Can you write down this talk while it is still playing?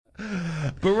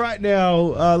But right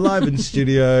now, live in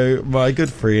studio, my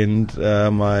good friend,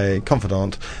 my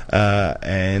confidant,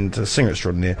 and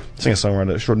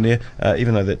singer-songwriter extraordinaire,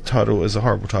 even though that title is a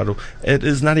horrible title, it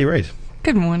is Nadia Reid.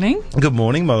 Good morning. Good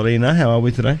morning, Marina. How are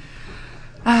we today?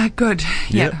 Good.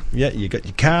 Yeah. Yeah, you got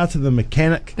your car to the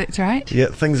mechanic. That's right. Yeah,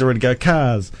 things are ready to go.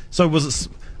 Cars. So was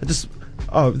it just...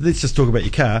 Oh, let's just talk about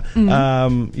your car.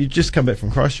 You just come back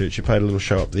from Christchurch. You played a little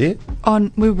show up there.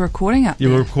 We were recording up there.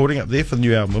 You were recording up there for the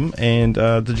new album, and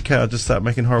did your car just start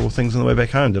making horrible things on the way back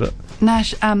home, did it?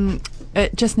 Nash,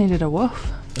 it just needed a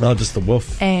woof. Oh, just the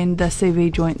woof. And the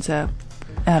CV joints are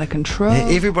out of control. Yeah,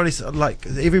 everybody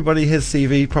has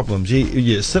CV problems.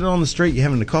 You're sitting on the street, you're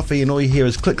having a coffee, and all you hear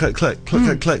is click, click, click, click,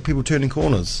 click, click, people turning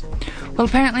corners. Well,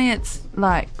 apparently it's,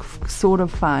 sort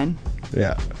of fine.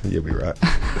 Yeah, you'll be right.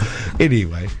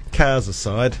 Anyway, cars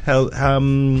aside, how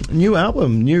new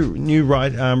album, new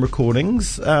recordings.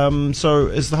 So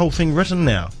is the whole thing written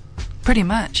now? Pretty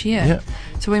much, yeah.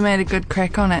 So we made a good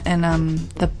crack on it in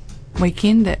the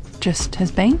weekend that just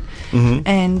has been,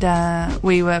 and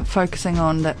we were focusing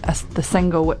on the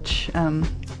single, which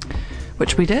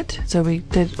we did. So we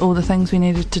did all the things we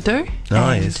needed to do.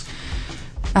 Nice.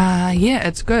 Yeah,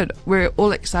 it's good. We're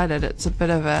all excited. It's a bit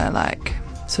of a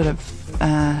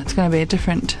it's going to be a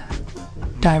different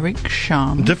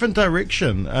direction. Different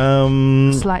direction.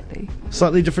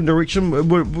 Slightly different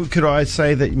direction. Could I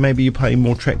say that maybe you play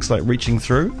more tracks like Reaching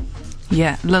Through?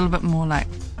 Yeah, a little bit more like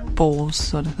balls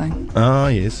sort of thing.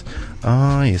 Yes,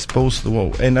 balls to the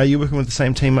wall. And are you working with the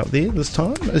same team up there this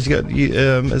time? Is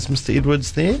Mr.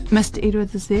 Edwards there? Mr.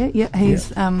 Edwards is there. Yeah, he's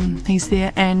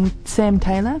there, and Sam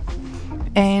Taylor,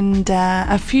 and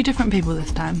a few different people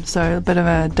this time. So a bit of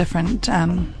a different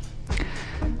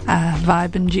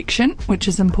vibe injection, which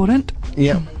is important.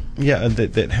 Yeah,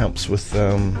 that helps with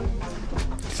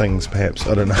things, perhaps.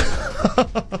 I don't know.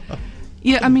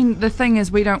 Yeah, I mean, the thing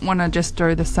is, we don't want to just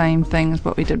do the same thing as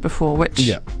what we did before, which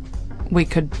we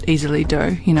could easily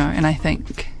do, and I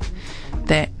think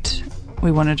that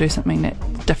we want to do something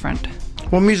that's different.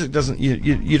 Well, music doesn't...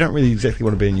 You don't really exactly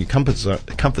want to be in your comfort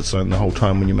zone the whole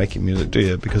time when you're making music, do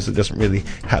you? Because it doesn't really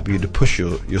help you to push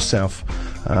yourself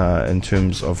in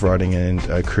terms of writing and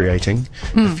creating.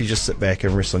 If you just sit back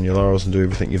and rest on your laurels and do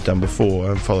everything you've done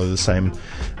before and follow the same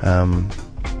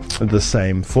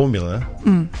formula.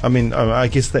 I mean, I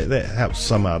guess that helps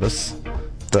some artists,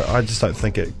 but I just don't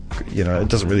think it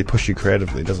doesn't really push you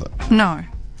creatively, does it? No.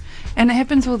 And it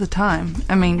happens all the time.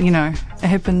 I mean, it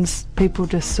happens, people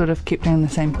just sort of keep doing the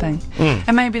same thing.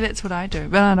 And maybe that's what I do,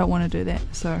 but I don't want to do that,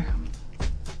 so...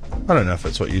 I don't know if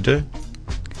it's what you do.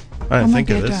 I don't think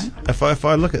it is. If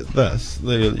I look at this,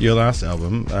 your last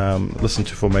album, Listen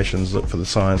to Formations, Look for the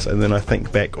Signs, and then I think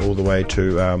back all the way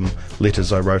to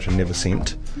Letters I Wrote and Never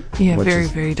Sent. Yeah, very,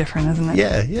 very different, isn't it?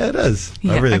 Yeah, it is.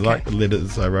 Yeah, I really like the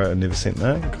Letters I Wrote and Never Sent,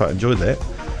 though. I quite enjoyed that.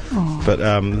 Oh. But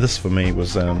this, for me,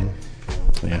 was... we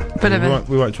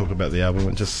won't talk about the album.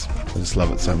 I just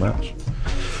love it so much.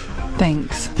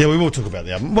 Thanks. Yeah, we will talk about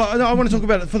the album. Well, no, I want to talk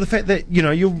about it for the fact that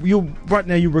you're right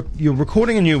now you're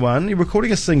recording a new one. You're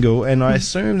recording a single, and I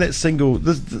assume that single,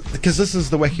 because this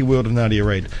is the wacky world of Nadia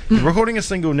Reid. You're recording a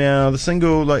single now. The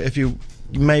single, if you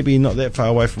maybe not that far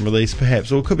away from release,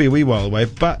 perhaps, or it could be a wee while away,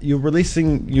 but you're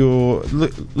releasing your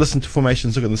Listen to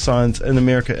Formations, Look at the Signs in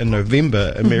America in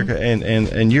November,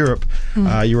 and Europe.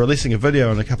 You're releasing a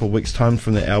video in a couple of weeks' time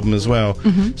from the album as well.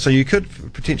 So you could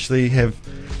potentially have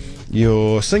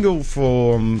your single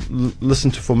for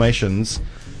Listen to Formations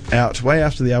out way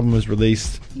after the album was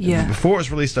released, before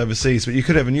it's released overseas, but you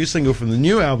could have a new single from the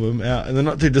new album out in the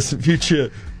not too distant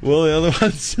future while the other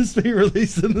one's just being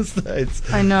released in the States.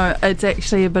 I know, it's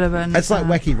actually a bit of an... It's like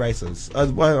wacky races.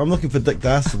 I'm looking for Dick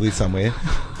Dastardly somewhere.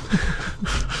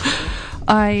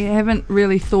 I haven't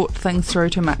really thought things through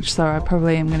too much, so I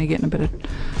probably am going to get in a bit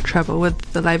of trouble with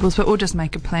the labels, but we'll just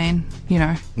make a plan,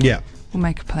 Yeah. We'll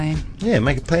make a plan. Yeah,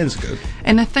 make a plan's good.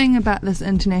 And the thing about this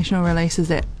international release is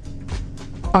that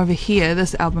over here,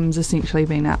 this album's essentially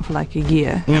been out for like a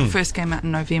year. It first came out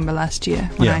in November last year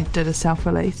when I did a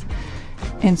self-release.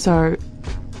 And so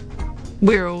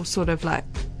we're all sort of like,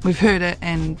 we've heard it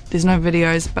and there's no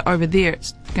videos, but over there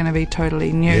it's going to be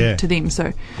totally new to them.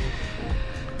 So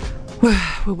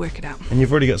we'll work it out. And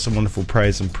you've already got some wonderful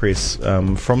praise and press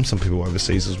from some people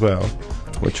overseas as well,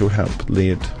 which will help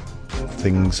lead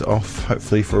things off,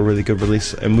 hopefully, for a really good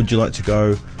release. And would you like to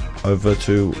go over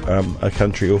to a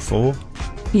country or four?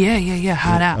 Yeah,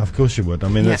 hard out. Of course you would. I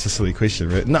mean, that's a silly question,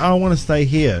 right? No, I want to stay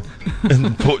here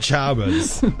in Port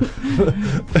Chalmers.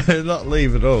 Not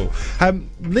leave at all.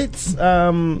 Let's... do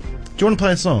you want to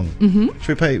play a song? Mm-hmm.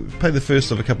 Should we play the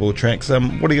first of a couple of tracks? What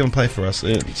are you going to play for us?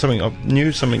 Something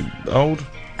new, something old?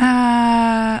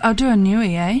 I'll do a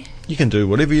newie, eh? You can do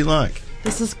whatever you like.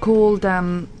 This is called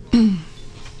I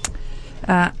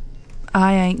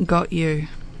Ain't Got You.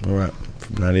 All right,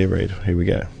 from Nadia Reid. Here we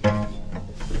go.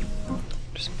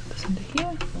 Just put this into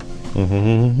here.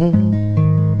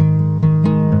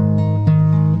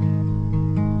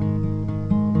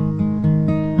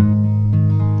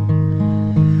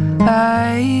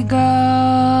 I got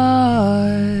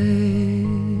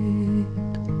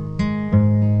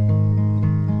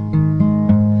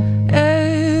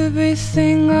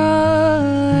everything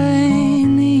I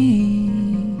need.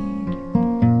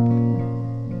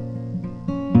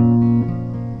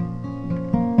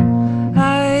 I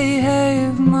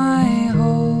have my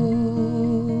horses,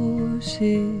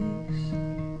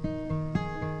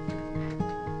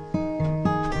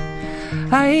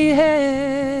 I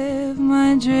have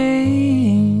my dreams,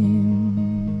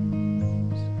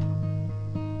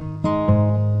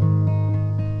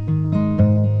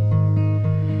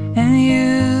 and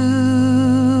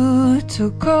you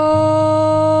took all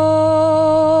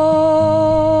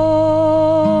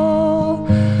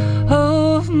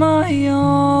of my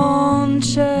own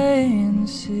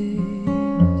chances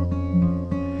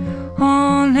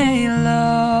on a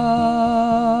love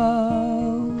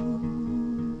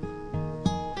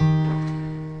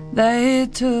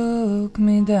that took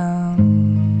me down.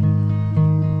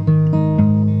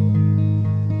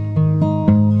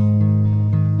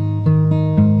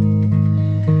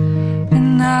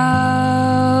 And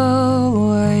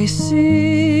now I see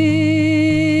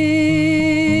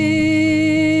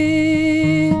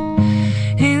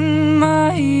in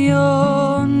my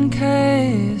own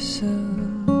castle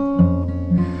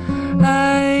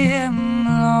I am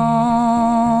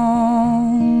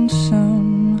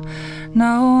lonesome.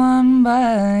 Now I'm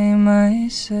by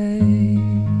myself.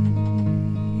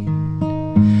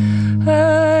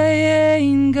 I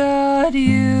ain't got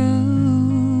you.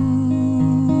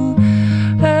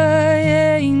 I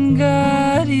ain't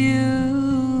got you.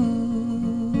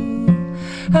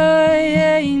 I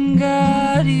ain't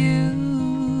got you.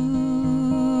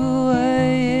 I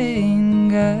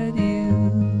ain't got you.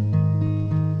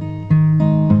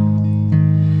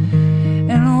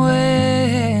 And when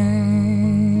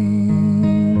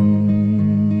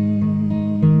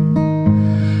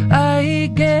I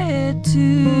get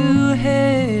to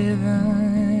heaven,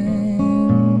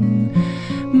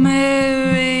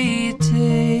 Mary, take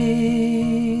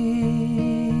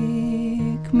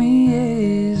me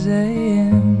as I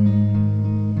am.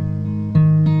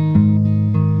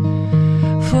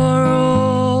 For all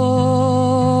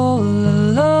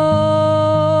along,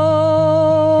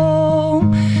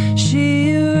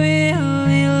 she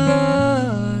really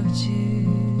loved you,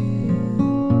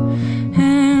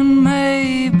 and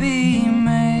maybe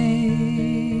made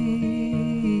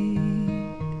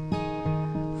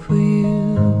for you.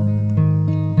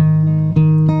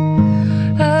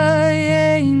 I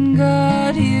ain't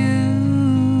got you.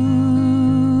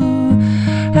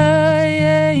 I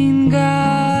ain't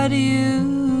got you.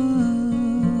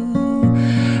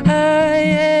 I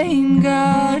ain't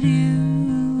got you.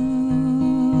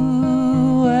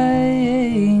 I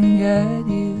ain't got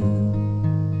you.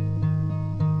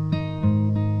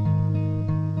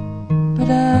 But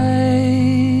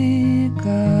I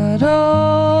got all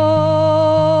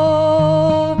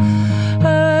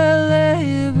I'll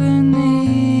ever need.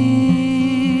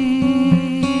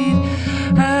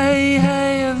 I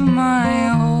have my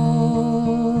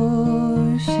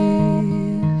horses,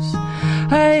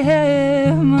 I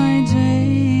have my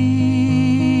dreams,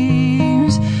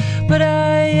 but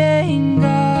I ain't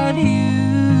got you.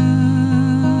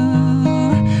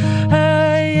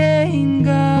 I ain't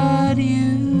got you.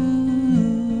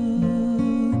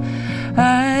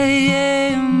 I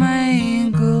am a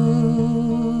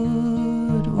good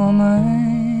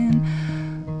woman,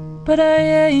 but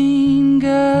I ain't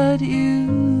got you.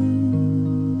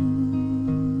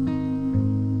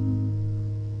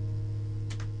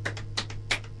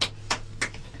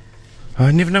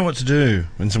 I never know what to do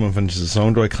when someone finishes a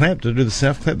song. Do I clap? Do I do the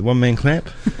self clap, the one man clap?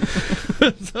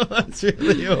 So it's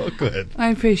really awkward. I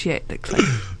appreciate the clap.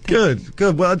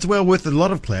 Good. Well, it's well worth a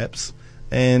lot of claps.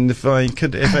 And if I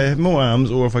had more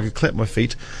arms, or if I could clap my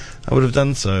feet, I would have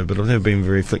done so. But I've never been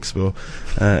very flexible,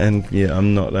 and yeah,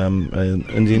 I'm not an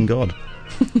Indian god.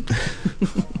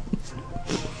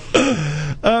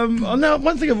 Now,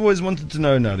 one thing I've always wanted to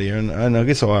know, Nadia, and I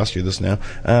guess I'll ask you this now.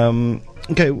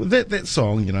 Okay, well, that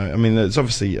song, you know, I mean, there's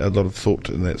obviously a lot of thought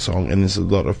in that song, and there's a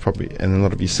lot of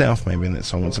yourself maybe in that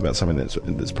song. It's about something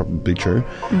that's probably true.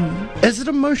 Is it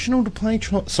emotional to play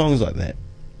songs like that?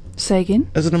 Say again?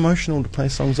 Is it emotional to play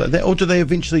songs like that, or do they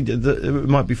eventually? It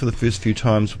might be for the first few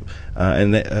times,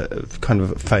 and that kind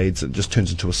of fades. It just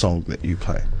turns into a song that you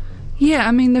play. Yeah,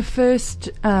 I mean the first,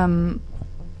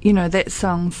 that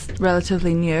song's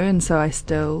relatively new, and so I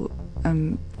still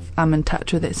I'm in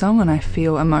touch with that song, and I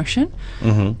feel emotion,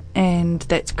 and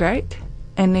that's great.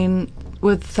 And then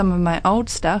with some of my old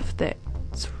stuff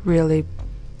that's really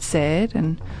sad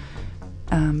and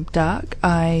dark,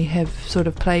 I have sort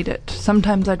of played it.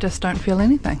 Sometimes I just don't feel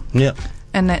anything. Yeah.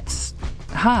 And that's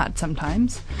hard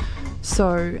sometimes.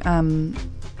 So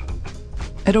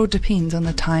it all depends on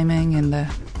the timing and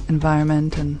the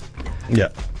environment and yeah.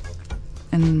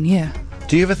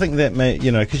 Do you ever think that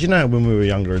because when we were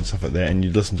younger and stuff like that, and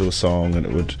you'd listen to a song and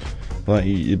it would, like,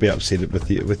 you'd be upset with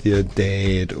your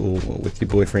dad or with your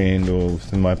boyfriend, or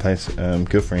in my case,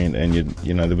 girlfriend, and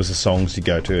there was the songs you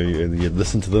go to and you'd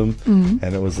listen to them, and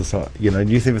it was the song. Do you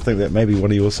ever think that maybe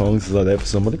one of your songs is like that for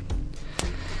somebody?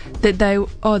 That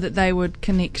they would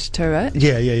connect to it.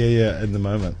 Yeah. In the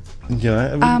moment,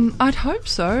 I'd hope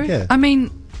so. Yeah. I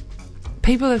mean,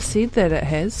 people have said that it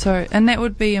has. So, and that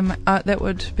would be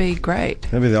great.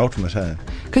 That'd be the ultimate, eh?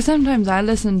 Because sometimes I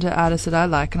listen to artists that I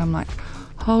like, and I'm like,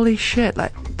 holy shit,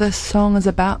 like, this song is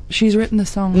about, she's written the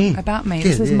song about me.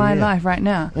 This is my life right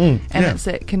now. And it's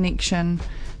that connection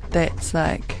that's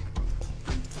like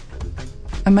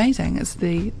amazing. So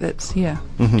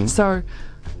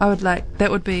I would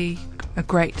that would be a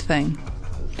great thing.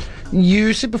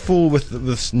 You said before with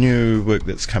this new work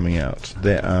that's coming out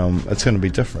that it's going to be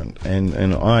different,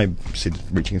 and I said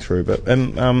reaching through, but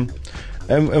in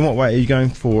what way are you going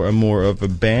for? A more of a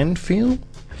band feel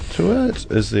to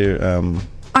it? Is there?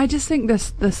 I just think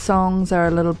the songs are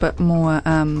a little bit more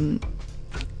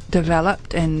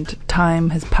developed, and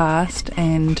time has passed,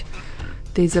 and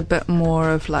there's a bit more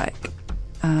of like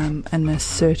an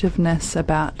assertiveness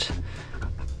about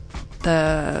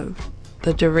the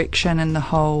direction and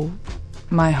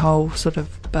my whole sort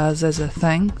of buzz as a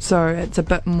thing. So it's a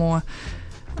bit more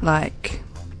like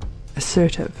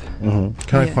assertive. Can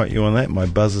I quote you on that? My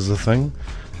buzz is a thing.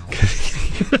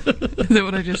 Is that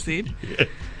what I just said? Yeah.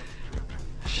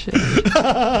 Shit.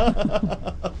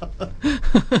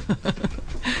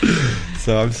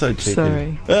 So I'm so cheeky.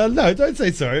 Sorry. No, don't say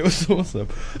sorry. It was awesome.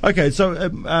 Okay, so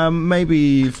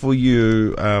maybe for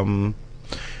you, like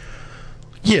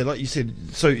you said,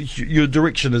 so your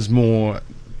direction is more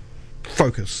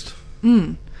focused.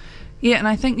 Yeah, and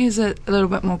I think there's a little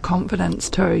bit more confidence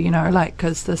too,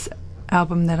 because this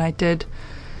album that I did,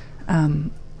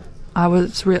 I'm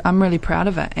really proud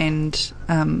of it, and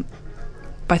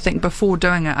I think before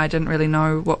doing it I didn't really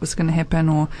know what was going to happen,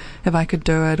 or if I could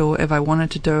do it, or if I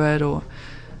wanted to do it, or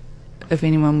if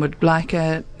anyone would like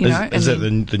it, Is that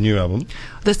the new album?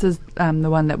 This is the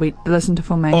one that we listened to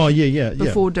Formation. Oh, yeah.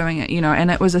 Before doing it,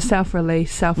 and it was a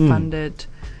self-release, self-funded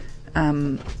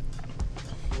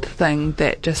thing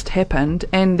that just happened,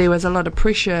 and there was a lot of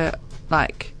pressure,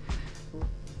 like,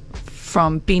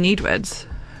 from Ben Edwards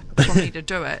for me to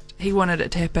do it. He wanted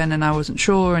it to happen, and I wasn't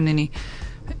sure, and then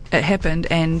it happened,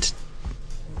 and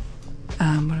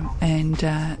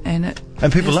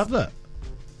people loved it.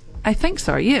 I think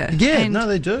so, yeah. Yeah, no,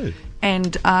 they do.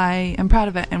 And I am proud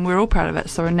of it, and we're all proud of it.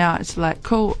 So now it's like,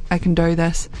 cool, I can do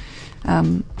this.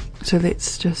 So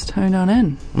let's just hone on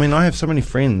in. I mean, I have so many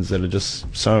friends that are just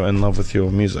so in love with your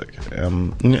music,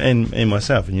 and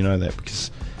myself, and you know that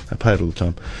because I play it all the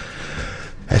time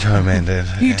at home and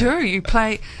You do. You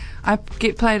play. I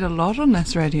get played a lot on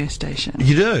this radio station.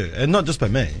 You do, and not just by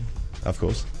me, of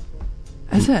course.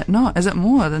 Is it not? Is it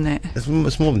more than that?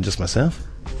 It's more than just myself.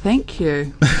 Thank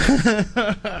you.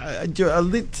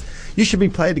 You should be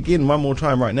played again one more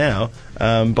time right now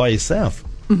by yourself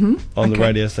on the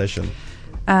radio station.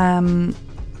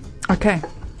 Okay.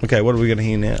 Okay, what are we going to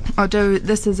hear now?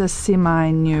 This is a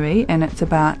semi-newie, and it's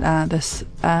about this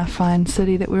fine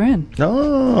city that we're in.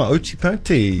 Oh,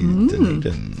 Otepoti,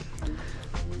 Dunedin.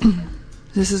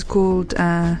 This is called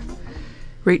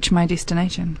Reach My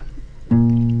Destination.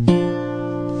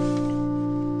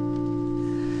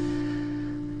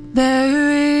 There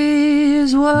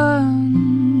is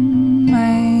one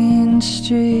main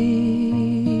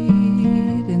street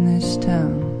in this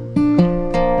town.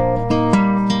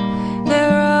 There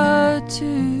are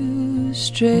two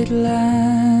straight lines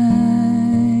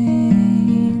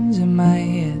in my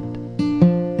head.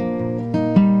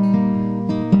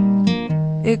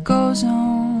 It goes on.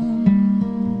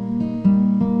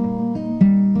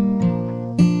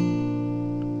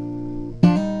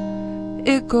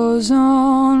 It goes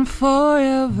on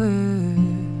forever.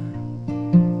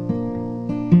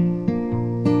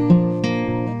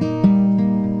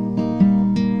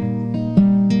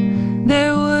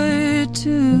 There would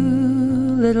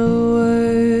little words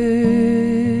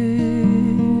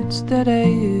that I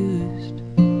used.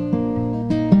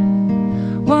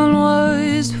 One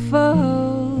was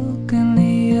folk and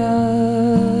the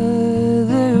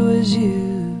other was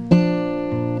you.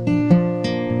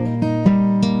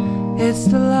 It's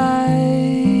the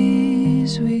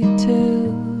lies we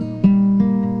tell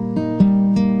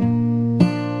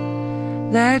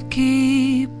that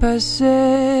keep us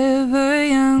ever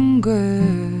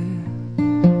younger.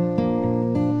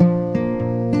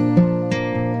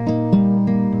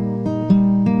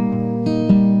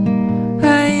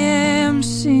 I am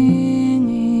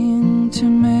singing to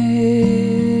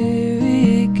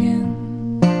Mary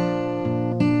again.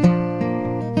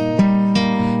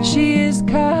 She is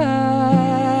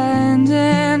kind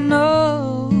and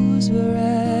knows where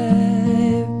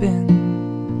I've been.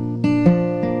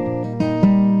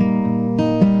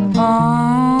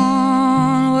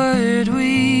 Onward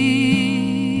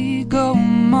we go,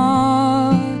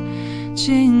 marching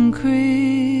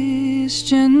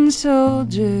Christian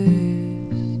soldiers.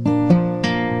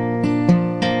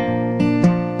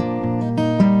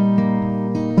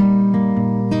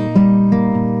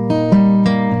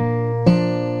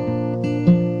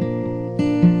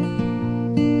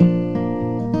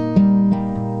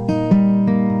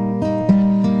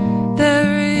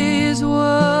 There is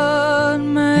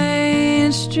one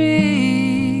main street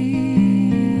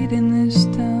in this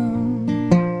town.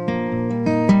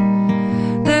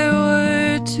 There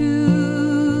were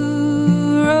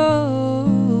two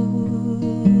roads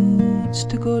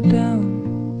to go down.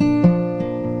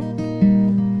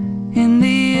 In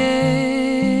the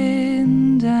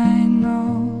end, I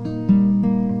know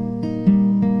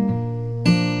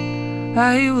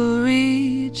I will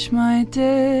reach my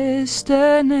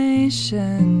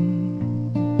destination.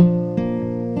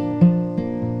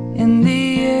 In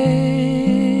the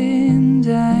end,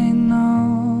 I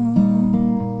know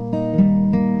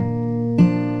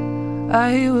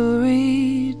I will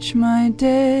reach my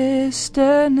destination.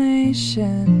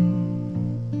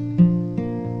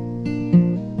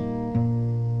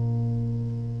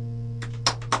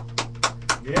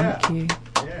 Yeah. Thank you.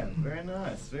 Yeah, very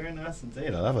nice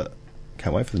indeed. I love it.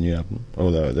 Can't wait for the new album,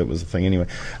 although that was a thing anyway.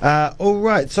 All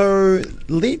right, so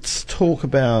let's talk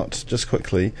about, just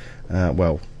quickly,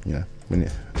 well, you know,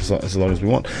 as long as we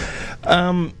want.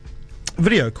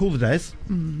 Video, Cooler Days.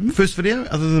 Mm-hmm. First video,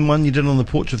 other than one you did on the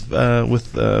porch with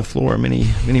Flora many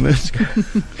moons ago.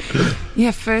 Yeah,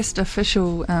 first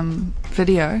official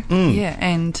video. Yeah,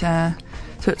 and so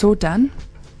it's all done.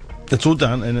 It's all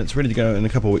done, and it's ready to go in a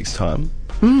couple of weeks' time.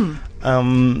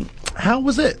 How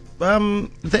was it?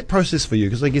 That process for you,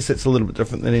 because I guess that's a little bit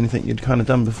different than anything you'd kind of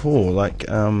done before. Like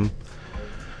the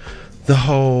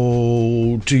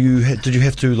whole, did you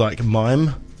have to like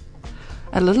mime?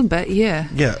 A little bit, yeah.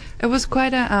 Yeah. It was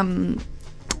quite a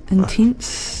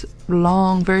intense,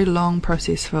 very long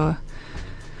process for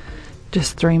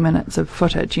just 3 minutes of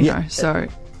footage, you know. So,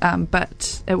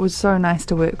 but it was so nice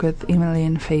to work with Emily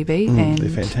and Phoebe, and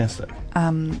they're fantastic.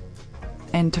 And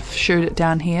to shoot it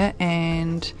down here,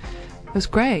 and it was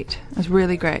great. It was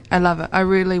really great. I love it. I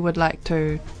really would like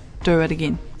to do it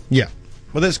again. Yeah,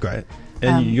 well, that's great,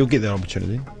 and you'll get that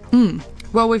opportunity.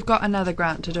 Well, we've got another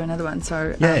grant to do another one,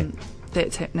 so Yay.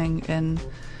 that's happening in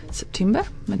September,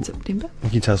 mid-September.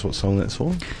 Can you tell us what song that's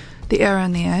for? The Error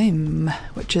and the Aim,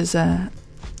 which is going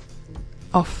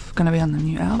to be on the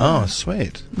new album. Oh,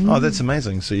 sweet. Oh, that's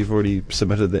amazing. So you've already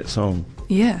submitted that song.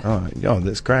 Yeah. Oh,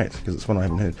 that's great, because it's one I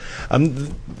haven't heard.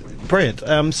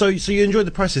 Brilliant. So you enjoyed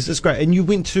the process. That's great. And you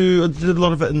did a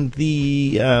lot of it in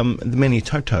the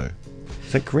Maniototo.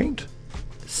 Is that correct?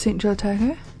 Central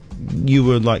Otago? You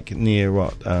were like near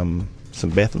what?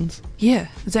 St. Bathans? Yeah.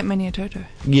 Is that Maniototo?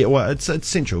 Yeah. Well, it's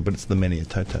central, but it's the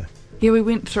Maniototo. Yeah, we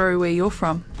went through where you're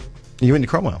from. You went to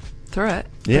Cromwell. Through it.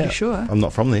 Yeah. Pretty sure. I'm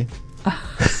not from there.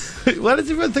 Why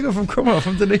does everyone think I'm from Cromwell? I'm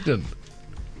from Dunedin.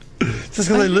 Just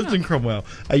because I lived in Cromwell.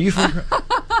 Are you from?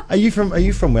 Are you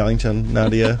from Wellington,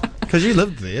 Nadia? Because you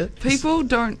lived there. People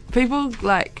don't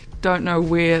know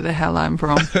where the hell I'm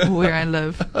from or where I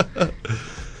live.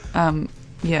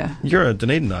 Yeah. You're a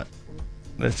Dunedinite.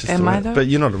 That's just Am the way. I though? But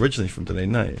you're not originally from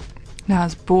Dunedin, are you? No, I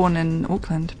was born in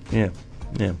Auckland. Yeah,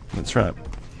 that's right.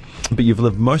 But you've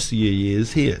lived most of your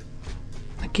years here.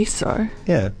 I guess so.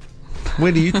 Yeah.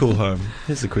 Where do you call home?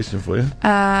 Here's the question for you.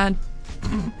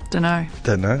 Don't know.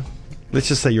 Don't know. Let's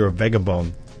just say you're a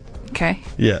vagabond. Okay.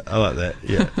 Yeah, I like that.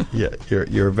 Yeah, yeah.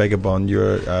 You're a vagabond.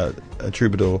 You're a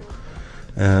troubadour.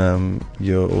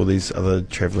 You're all these other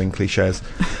travelling cliches.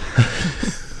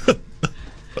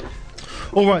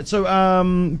 All right, so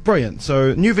brilliant.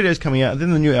 So new videos coming out,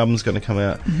 then the new album's going to come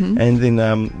out, and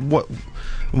then what?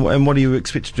 And what do you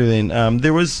expect to do then?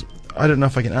 There was, I don't know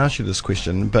if I can ask you this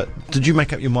question, but did you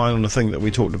make up your mind on the thing that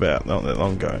we talked about not that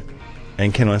long ago?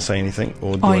 And can I say anything?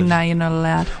 Or no, you're not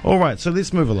allowed. All right, so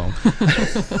let's move along.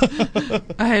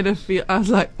 I had a feel. I was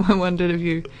like, I wondered if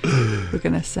you were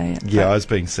going to say it. Yeah, I was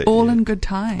being sick. All in good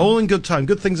time. All in good time.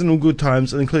 Good things in all good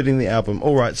times, including the album.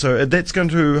 All right, so that's going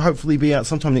to hopefully be out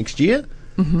sometime next year?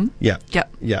 Mm-hmm. Yeah.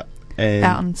 Yep. Yeah. And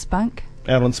out on Spunk.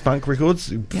 Out on Spunk Records.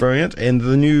 Brilliant. And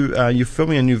the new, you're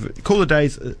filming a new Cooler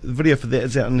Days video for that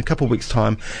is out in a couple of weeks'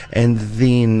 time. And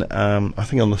then, I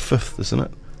think on the 5th, isn't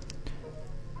it?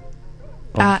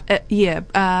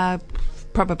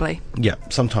 Probably. Yeah,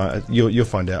 sometime you'll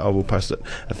find out. I will post it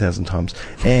 1,000 times,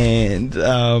 and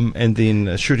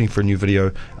then shooting for a new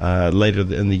video later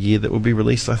in the year that will be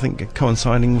released. I think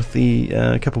coinciding with the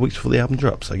couple of weeks before the album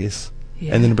drops, I guess.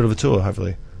 Yeah. And then a bit of a tour,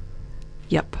 hopefully.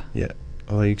 Yep. Yeah.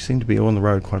 Although you seem to be on the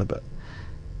road quite a bit.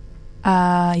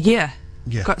 Yeah.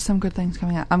 Yeah. Got some good things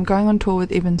coming out. I'm going on tour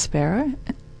with Evan Sparrow.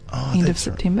 End of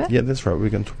September. Right. Yeah, that's right. We're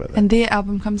going to talk about that. And their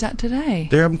album comes out today.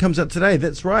 Their album comes out today.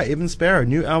 That's right. Evan Sparrow,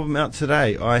 new album out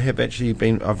today.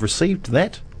 I've received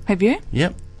that. Have you?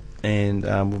 Yep. And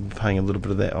we'll be playing a little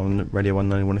bit of that on Radio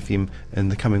 191 FM in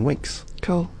the coming weeks.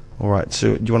 Cool. All right.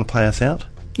 So, do you want to play us out?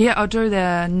 Yeah, I'll do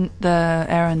the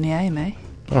Hour in the AM, eh?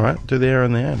 All right. Do the Hour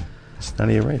in the AM. It's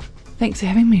Nadia Reid. Thanks for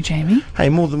having me, Jamie. Hey,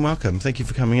 more than welcome. Thank you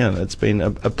for coming in. It's been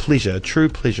a pleasure, a true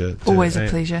pleasure. Always a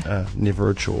pleasure. Never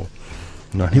a chore.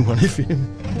 91 FM.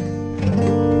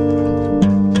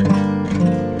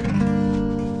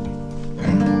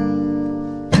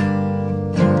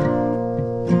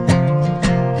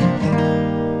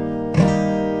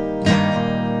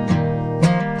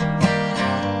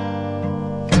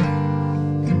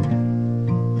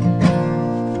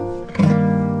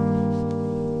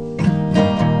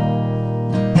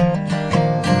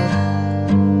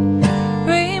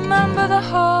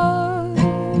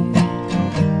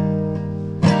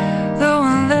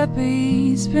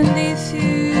 Beneath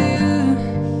you,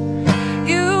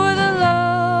 you were the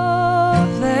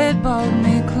love that brought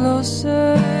me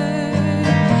closer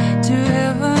to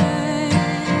heaven.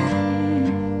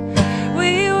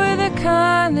 We were the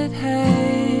kind that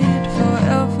had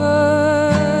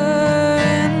forever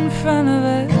in front of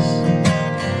us.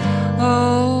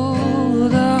 Oh,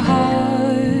 the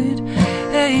heart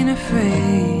ain't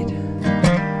afraid.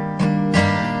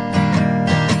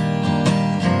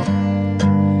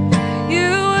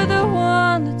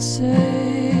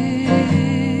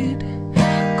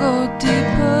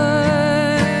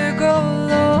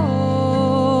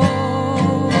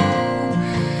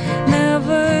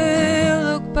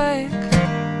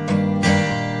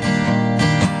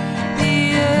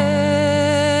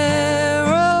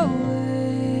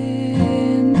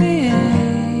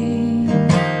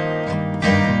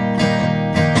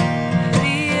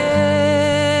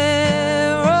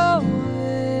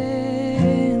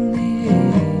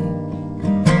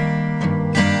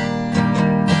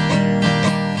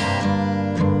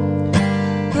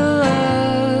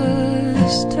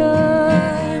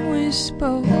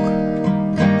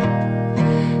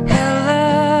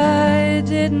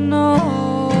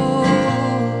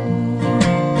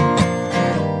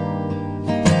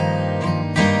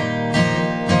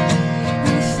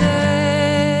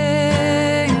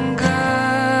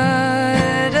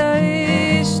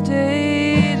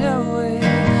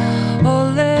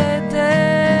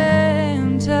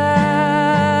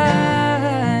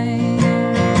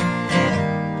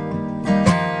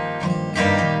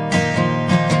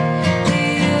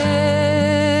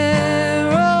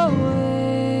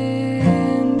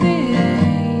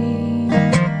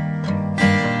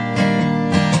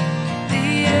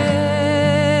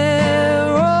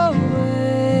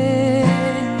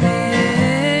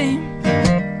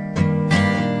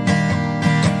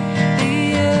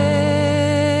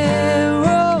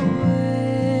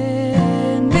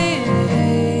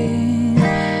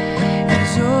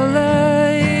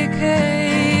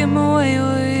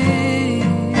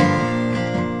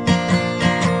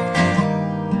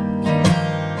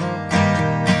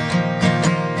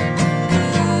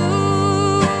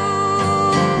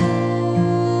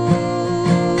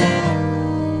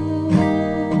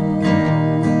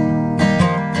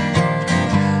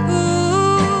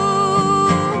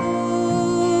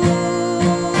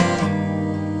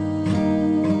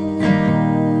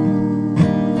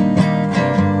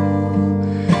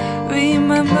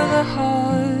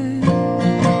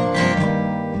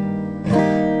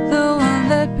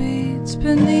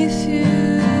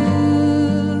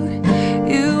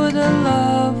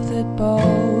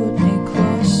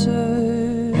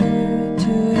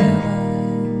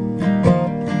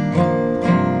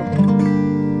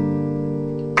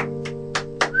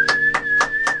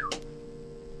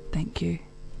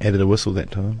 a whistle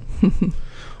that time.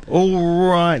 All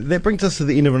right, that brings us to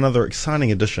the end of another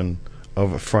exciting edition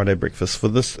of Friday Breakfast for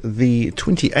this, the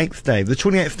 28th day. The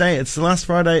 28th day, it's the last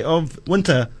Friday of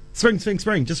winter. Spring,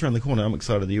 just around the corner. I'm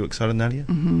excited. Are you excited, Nadia?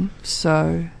 Mm-hmm.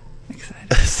 So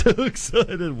excited. So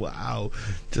excited. Wow.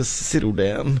 Just settle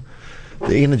down.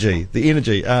 The energy.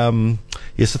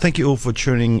 So thank you all for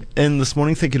tuning in this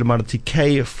morning. Thank you to Marati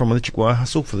K from Electric Wire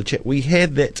Hustle for the chat. We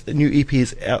had that new EP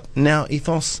is out now,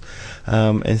 Ethos.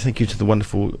 And thank you to the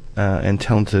wonderful and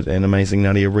talented and amazing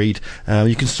Nadia Reid.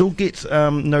 You can still get,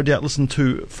 no doubt, listen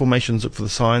to Formations, Look for the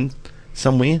Sign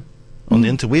somewhere on the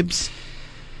interwebs.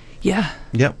 Yeah.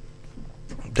 Yep.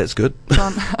 That's good.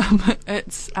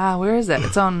 It's on, where is it?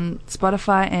 It's on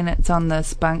Spotify and it's on the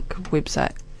Spunk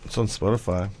website. It's on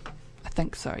Spotify. I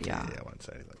think so, yeah. I won't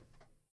say